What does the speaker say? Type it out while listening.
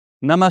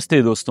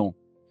Namaste doston.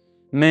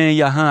 मैं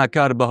यहाँ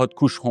आकर बहुत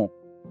खुश हूँ.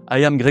 I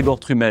am Grégor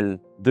Trumel,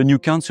 the new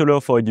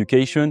Counselor for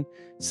Education,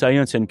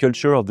 Science and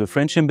Culture of the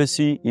French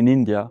Embassy in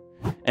India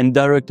and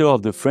Director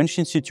of the French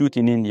Institute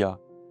in India.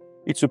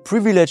 It's a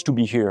privilege to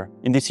be here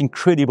in this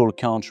incredible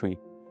country,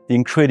 the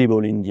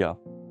incredible India.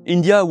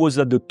 India was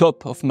at the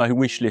top of my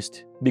wish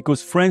list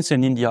because France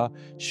and India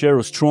share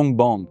a strong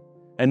bond.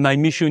 And my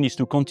mission is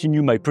to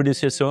continue my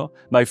predecessor,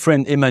 my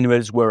friend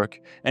Emmanuel's work,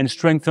 and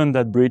strengthen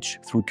that bridge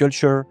through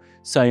culture,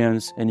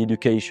 science, and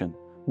education.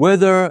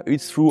 Whether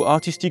it's through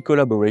artistic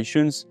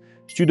collaborations,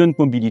 student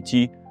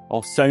mobility,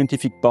 or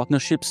scientific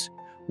partnerships,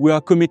 we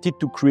are committed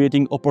to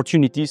creating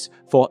opportunities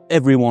for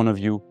every one of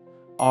you,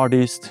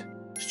 artists,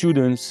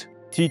 students,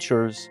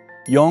 teachers,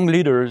 young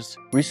leaders,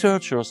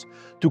 researchers,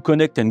 to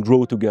connect and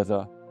grow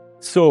together.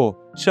 So,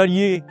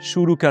 Chaliye,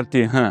 shuru,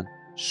 karte, hain.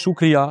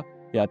 Shukriya,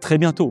 et à très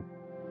bientôt.